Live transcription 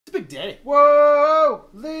a big day. Whoa!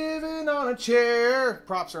 Living on a chair.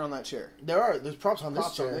 Props are on that chair. There's props on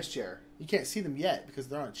Props on this chair. You can't see them yet because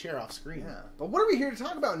they're on a chair off screen. Yeah. But what are we here to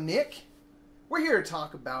talk about, Nick? We're here to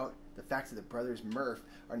talk about the fact that the brothers Murph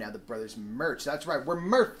are now the brothers merch. That's right. We're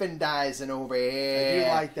merchandising over here. I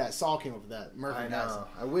do like that. Saul came up with that. Merchandising.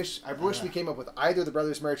 I know. I wish we came up with either the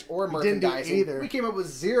brothers merch or didn't do merchandising. either. We came up with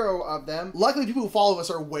 0 of them. Luckily, people who follow us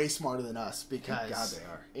are way smarter than us because... Thank God they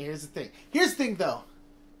are. Here's the thing, though.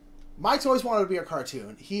 Mike's always wanted to be a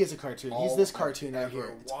cartoon. He is a cartoon. He's this cartoon right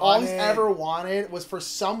here. All he's ever wanted was for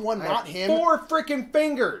someone, not him. 4 freaking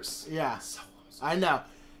fingers. Yeah. So awesome. I know.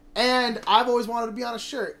 And I've always wanted to be on a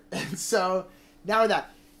shirt. And so, now that.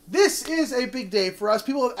 This is a big day for us.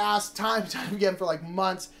 People have asked time and time again for like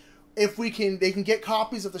months if they can get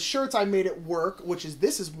copies of the shirts I made at work, which is,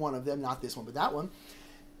 this is one of them, not this one, but that one.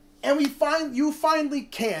 And you finally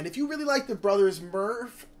can. If you really like the Brothers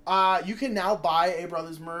Murph, you can now buy a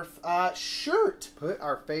Brothers Murph shirt. Put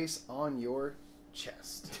our face on your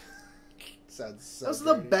chest. Sounds so That's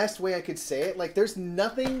the best way I could say it. Like, there's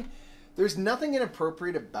nothing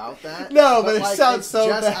inappropriate about that. No, but it like, sounds it's so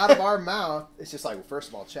just bad. out of our mouth. It's just like, well, first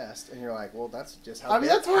of all, chest, and you're like, well, that's just how. I mean,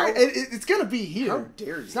 that's where it's gonna be here. How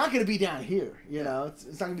dare you? It's not gonna be down here. You know,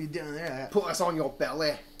 it's not gonna be down there. Put us on your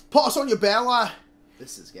belly. Put us on your belly.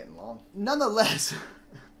 This is getting long. Nonetheless.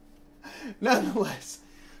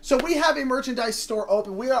 So we have a merchandise store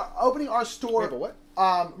open. We are opening our store. We have a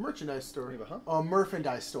what? Merchandise store. We have a huh? Oh,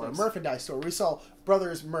 merchandise store. Thanks. Merchandise store. We sell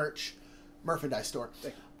Brothers merch. Merchandise store.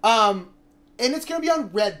 Thank you. And it's going to be on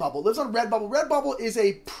Redbubble. It lives on Redbubble. Redbubble is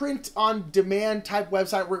a print-on-demand type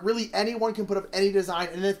website where really anyone can put up any design.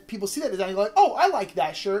 And if people see that design, they're like, oh, I like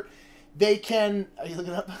that shirt. They can... Are you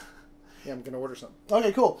looking it up? Yeah, I'm going to order something.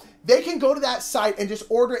 Okay, cool. They can go to that site and just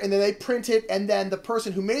order it, and then they print it, and then the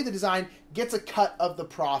person who made the design gets a cut of the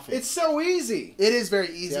profit. It's so easy. It is very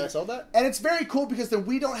easy. Yeah, I sold that. And it's very cool because then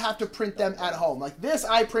we don't have to print them at home. Like this,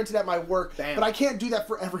 I printed at my work, Bam. but I can't do that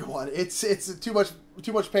for everyone. It's too much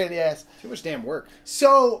pain in the ass. Too much damn work.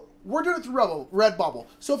 So we're doing it through Redbubble.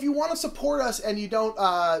 So if you want to support us and you don't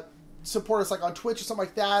support us like on Twitch or something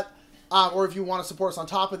like that, or if you want to support us on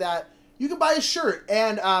top of that, you can buy a shirt.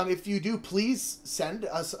 And if you do, please send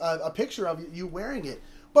us a picture of you wearing it.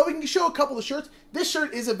 But we can show a couple of shirts. This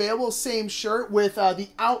shirt is available, same shirt, with the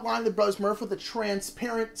outline of the Brothers Murph with the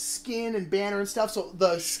transparent skin and banner and stuff. So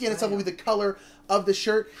the skin itself will be the color of the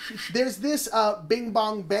shirt. There's this Bing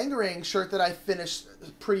Bong Bangarang shirt that I finished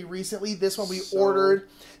pretty recently. This one we ordered.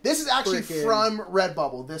 This is actually from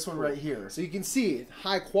Redbubble. This one right here. So you can see it.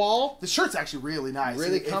 High qual. The shirt's actually really nice.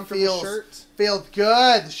 Really comfortable shirt. Feels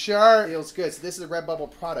good. The shirt feels good. So this is a Redbubble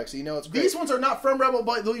product, so you know it's great. These ones are not from Redbubble,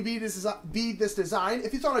 but they'll be this design.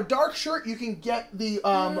 If it's on a dark shirt, you can get the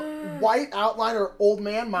white outline or Old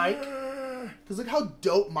Man Mike. Because look how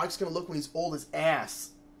dope Mike's going to look when he's old as ass.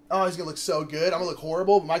 Oh, he's going to look so good. I'm going to look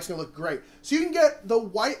horrible, but Mike's going to look great. So you can get the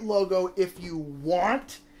white logo if you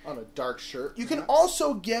want. On a dark shirt. You can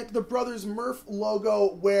also get the Brothers Murph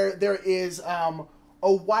logo where there is a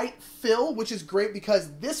white fill, which is great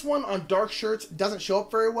because this one on dark shirts doesn't show up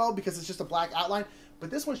very well because it's just a black outline. But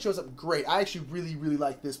this one shows up great. I actually really, really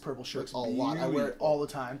like this purple shirt a lot. I wear it all the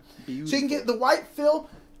time. Beautiful. So you can get the white fill.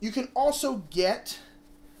 You can also get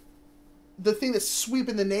the thing that's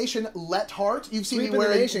sweeping the nation, Let Heart. You've seen me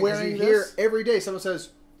wearing you this. Hear every day someone says,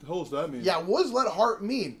 "The hell does that mean?" Yeah, what does Let Heart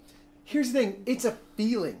mean? Here's the thing. It's a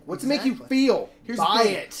feeling. What's to make you feel? Here's Buy the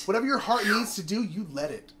thing. it. Whatever your heart needs to do, you let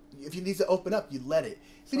it. If it needs to open up, you let it.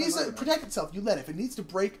 If it needs to protect itself, you let it. If it needs to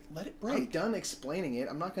break, let it break. I'm done explaining it.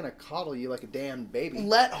 I'm not going to coddle you like a damn baby.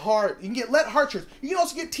 Let Heart. You can get Let Heart shirts. You can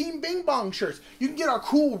also get Team Bing Bong shirts. You can get our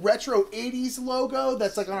cool retro 80s logo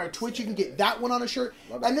that's like on our Twitch. You can get that one on a shirt.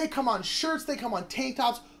 And they come on shirts. They come on tank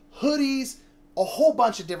tops, hoodies, a whole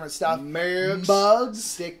bunch of different stuff. Mugs,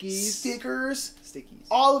 stickies, stickers. Stickies.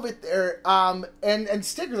 All of it there. And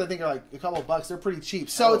stickers I think are like a couple of bucks. They're pretty cheap.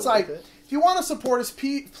 So it's like, if you want to support us,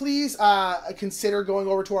 please consider going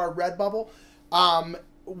over to our Redbubble,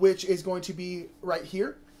 which is going to be right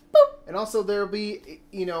here. Boop. And also there will be,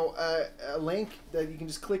 a link that you can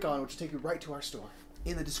just click on, which will take you right to our store.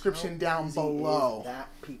 In the description down below. That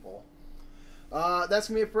people. That's going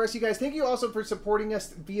to be it for us, you guys. Thank you also for supporting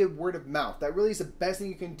us via word of mouth. That really is the best thing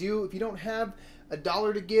you can do. If you don't have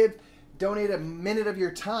 $1 to give, donate a minute of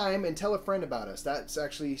your time and tell a friend about us. That's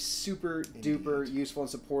actually super duper useful and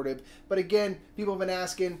supportive. But again, people have been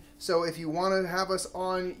asking, so if you want to have us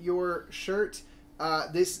on your shirt,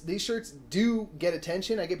 these shirts do get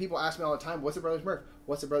attention. I get people ask me all the time, what's the Brothers Murph?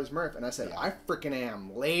 What's the Brothers Murph? And I said, I freaking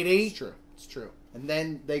am, lady. It's true. It's true. And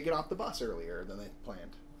then they get off the bus earlier than they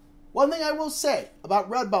planned. One thing I will say about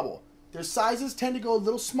Redbubble, their sizes tend to go a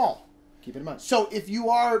little small. Keep it in mind. So if you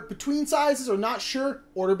are between sizes or not sure,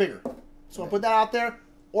 order bigger. So I'll put that out there.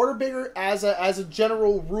 Order bigger as a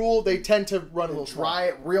general rule. They tend to run a little dry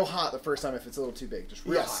it real hot the first time if it's a little too big. Just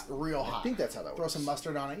real hot. Real hot. I think that's how that works. Throw some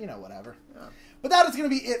mustard on it, whatever. Yeah. But that is going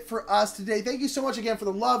to be it for us today. Thank you so much again for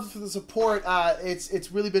the love, for the support.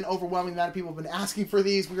 It's really been overwhelming. The amount of people have been asking for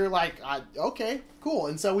these. We were like, okay, cool.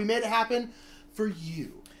 And so we made it happen for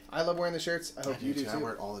you. I love wearing the shirts. I hope you do too. I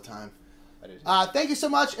wear it all the time. I do too. Thank you so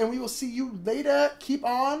much, and we will see you later. Keep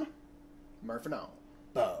on. Murph and all.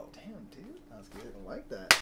 Bo. Damn, dude. That was good. I like that.